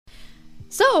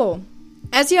So,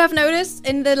 as you have noticed,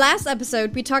 in the last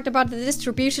episode, we talked about the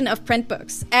distribution of print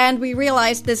books. And we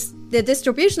realized the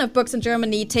distribution of books in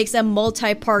Germany takes a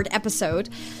multi-part episode.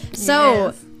 So,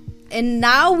 yes. And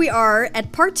now we are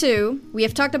at part 2. We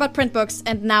have talked about print books,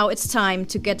 and now it's time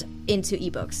to get into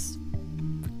ebooks.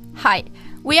 Hi,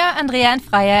 we are Andrea and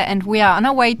Freya, and we are on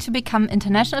our way to become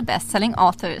international best-selling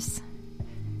authors.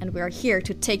 And we are here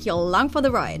to take you along for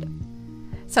the ride.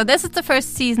 So this is the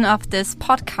first season of this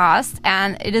podcast,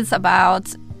 and it is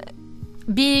about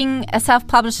being a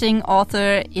self-publishing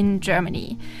author in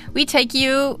Germany. We take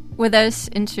you with us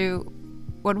into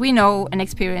what we know and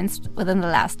experienced within the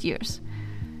last years.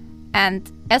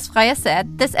 And as Freya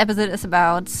said, this episode is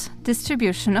about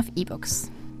distribution of ebooks.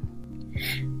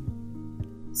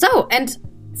 So, and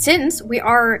since we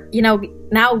are,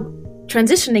 now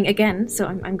transitioning again, so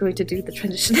I'm going to do the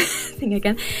transition thing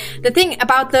again. The thing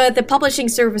about the publishing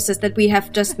services that we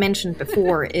have just mentioned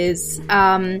before is,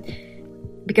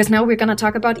 because now we're going to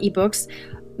talk about ebooks,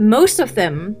 most of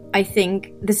them, I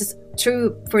think, this is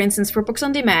true, for instance, for Books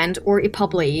on Demand or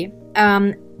ePubli,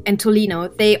 and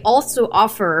Tolino, they also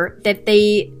offer that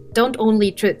they don't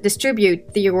only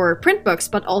distribute your print books,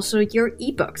 but also your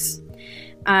ebooks.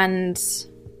 And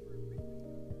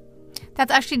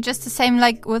that's actually just the same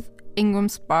like with Ingram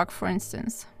Spark, for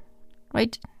instance,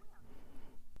 right?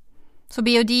 So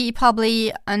BOD,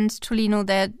 ePubli, and Tolino,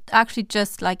 they're actually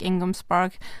just like Ingram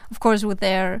Spark, of course, with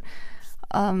their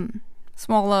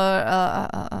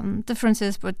smaller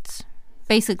differences, but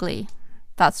basically,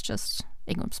 that's just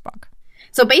Ingram Spark.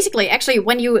 So basically, actually,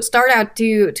 when you start out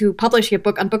to publish your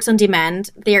book on Books on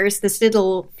Demand, there's this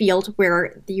little field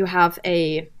where you have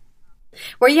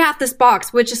this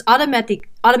box which is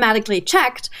automatically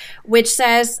checked, which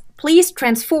says, please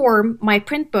transform my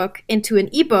print book into an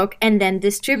ebook and then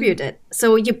distribute it.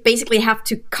 So you basically have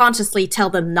to consciously tell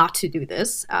them not to do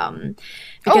this.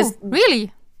 Because,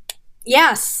 really?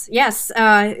 Yes.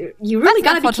 You really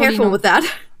got to be careful with that.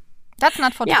 That's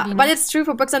not for Tolino. But it's true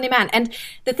for Books on Demand. And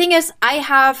the thing is, I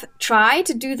have tried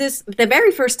to do this the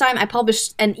very first time I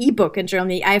published an ebook in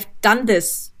Germany. I've done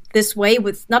this way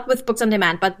not with Books on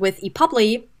Demand, but with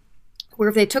ePubli,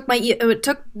 where they took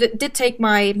take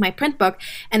my print book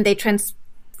and they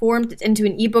transformed it into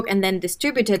an ebook and then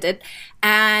distributed it.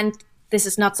 And this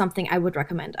is not something I would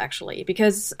recommend, actually,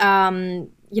 because then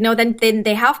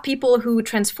they have people who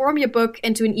transform your book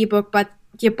into an ebook, but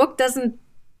your book doesn't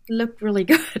look really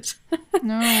good.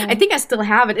 No. I think I still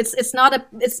have it. It's not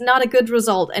a good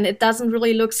result, and it doesn't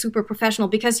really look super professional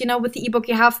because with the ebook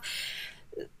you have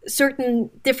certain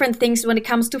different things when it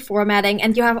comes to formatting,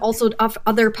 and you have also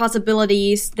other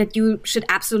possibilities that you should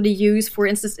absolutely use. For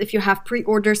instance, if you have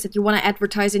pre-orders that you want to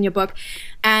advertise in your book,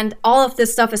 and all of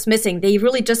this stuff is missing. They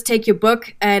really just take your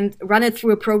book and run it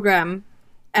through a program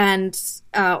and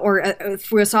or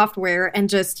through a software and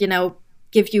just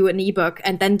give you an ebook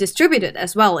and then distribute it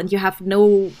as well, and you have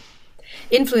no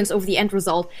influence over the end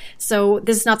result. So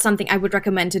this is not something I would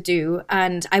recommend to do,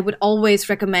 and I would always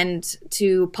recommend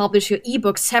to publish your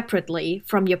ebook separately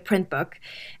from your print book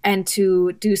and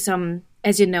to do some,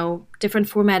 as different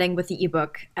formatting with the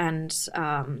ebook. And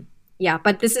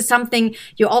but this is something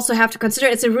you also have to consider.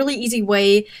 It's a really easy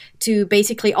way to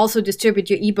basically also distribute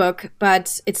your ebook,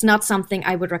 but it's not something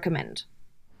I would recommend.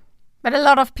 But a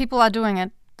lot of people are doing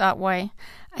it that way,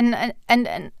 and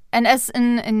as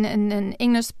in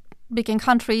English-speaking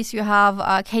countries, you have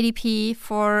KDP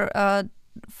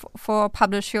for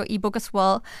publish your ebook as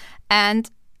well,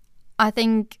 and I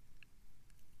think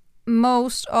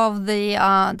most of the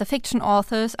fiction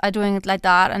authors are doing it like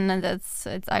that, and it's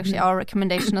actually our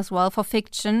recommendation as well for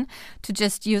fiction to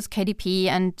just use KDP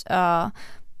and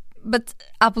but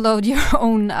upload your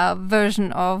own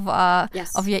version of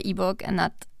your ebook and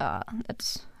not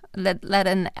let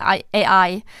an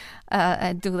AI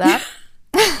do that.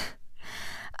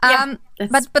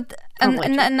 But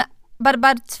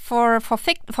for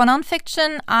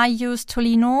nonfiction, I use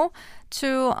Tolino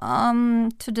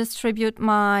to distribute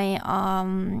my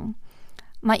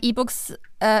my ebooks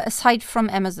aside from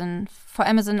Amazon. For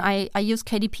Amazon, I use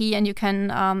KDP, and you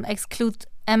can exclude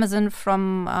Amazon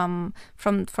from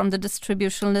the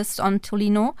distribution list on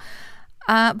Tolino.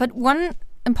 But one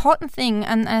important thing,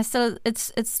 and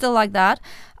it's still like that,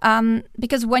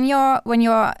 because when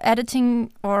you're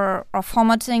editing or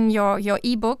formatting your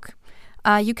ebook,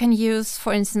 you can use,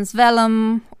 for instance,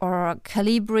 Vellum or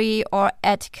Calibri or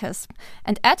Atticus.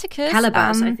 And Atticus,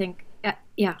 Calibers, I think.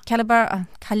 Yeah. Calibre.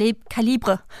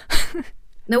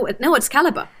 No, it's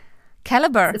Caliber.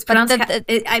 Caliber. It's pronounced.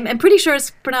 I'm pretty sure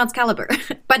it's pronounced Caliber.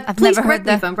 But I've please never correct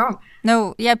heard me if I'm wrong.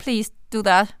 No, yeah, please do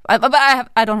that. But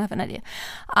I don't have an idea.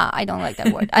 I don't like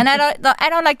that word, and I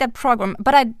don't like that program.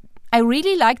 But I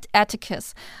really liked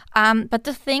Atticus. But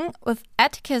the thing with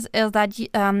Atticus is that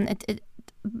it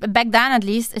back then, at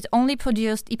least, it only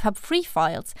produced EPUB-free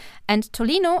files. And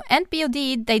Tolino and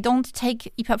BOD, they don't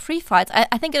take EPUB-free files.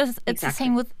 I think it's the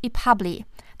same with ePubli.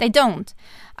 They don't.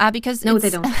 Because no, they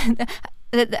don't.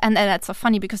 And that's so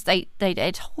funny because they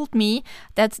told me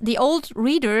that the old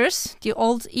readers, the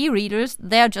old e-readers,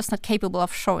 they're just not capable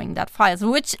of showing that files,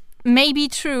 which may be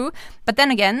true. But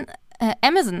then again,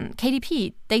 Amazon,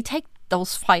 KDP, they take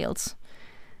those files.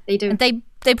 They do. And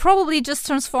they probably just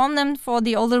transform them for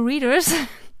the older readers. I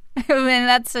mean,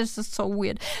 that's just so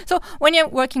weird. So when you're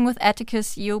working with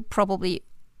Atticus, you probably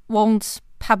won't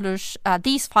publish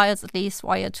these files, at least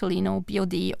via Tolino,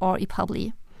 BOD, or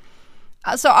ePubli.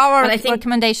 So our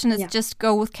recommendation is just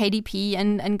go with KDP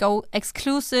and go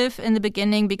exclusive in the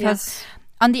beginning, because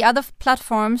on the other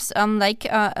platforms, when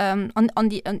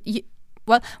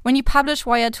you publish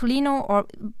via Tolino or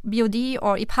BOD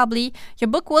or ePubli, your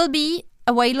book will be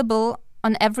available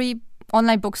on every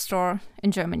online bookstore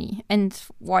in Germany and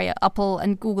via Apple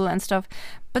and Google and stuff.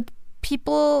 But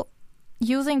people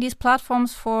using these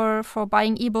platforms for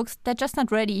buying ebooks, they're just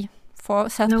not ready for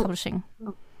self-publishing.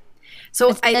 No.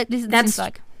 So at least it seems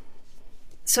like.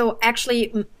 So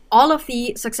actually, all of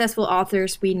the successful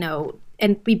authors we know,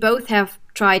 and we both have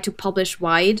tried to publish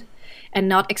wide and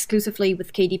not exclusively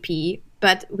with KDP,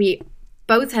 but we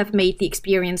both have made the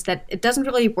experience that it doesn't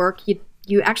really work.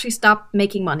 You actually stop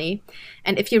making money.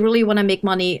 And if you really want to make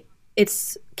money,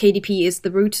 it's KDP is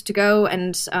the route to go.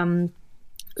 And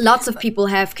lots of people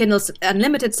have Kindle's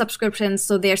unlimited subscriptions.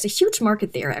 So there's a huge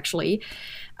market there, actually.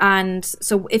 And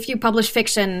so if you publish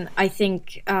fiction, I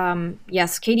think,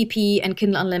 yes, KDP and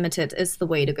Kindle Unlimited is the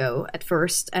way to go at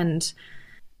first. And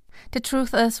the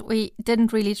truth is, we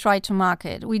didn't really try to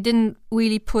market. We didn't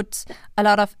really put a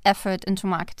lot of effort into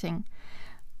marketing.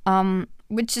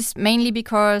 Which is mainly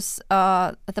because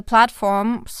the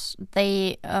platforms,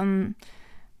 they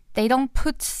don't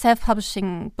put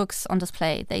self-publishing books on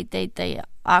display. They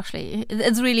actually,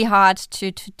 it's really hard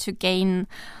to gain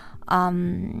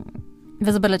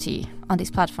visibility on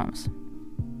these platforms,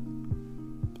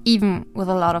 even with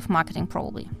a lot of marketing,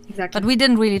 probably. Exactly. But we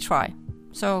didn't really try.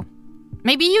 So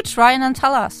maybe you try and then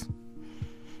tell us.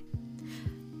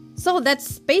 So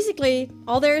that's basically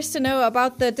all there is to know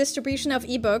about the distribution of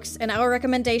ebooks and our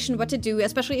recommendation what to do,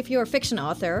 especially if you're a fiction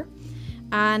author.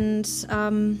 And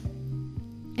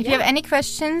if you have any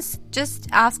questions, just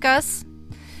ask us,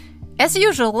 as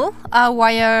usual,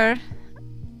 via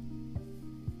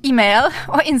email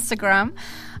or Instagram,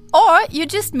 or you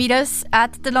just meet us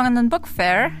at the London Book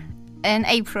Fair in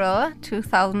April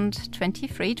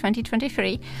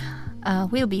 2023.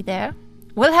 We'll be there.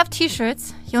 We'll have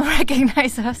t-shirts. You'll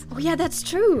recognize us. Oh yeah, that's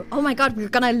true. Oh my god, we're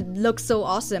gonna look so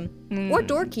awesome. Or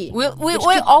dorky. We'll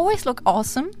always look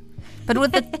awesome, but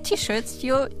with the t-shirts,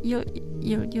 you'll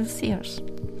see us.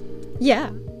 Yeah.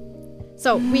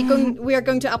 So we are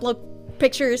going to upload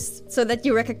pictures so that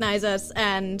you recognize us,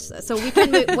 and so we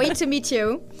can wait to meet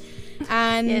you.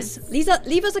 And yes. Lisa,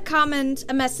 leave us a comment,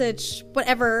 a message,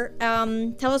 whatever.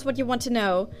 Tell us what you want to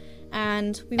know,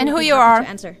 and we will who be you happy are to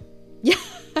answer. Yeah.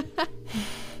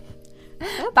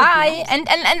 Bye,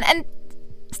 and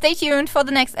stay tuned for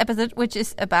the next episode, which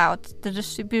is about the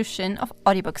distribution of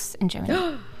audiobooks in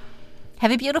Germany.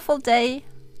 Have a beautiful day,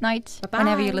 night, Bye-bye.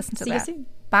 whenever you listen to that. See you soon.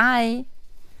 Bye.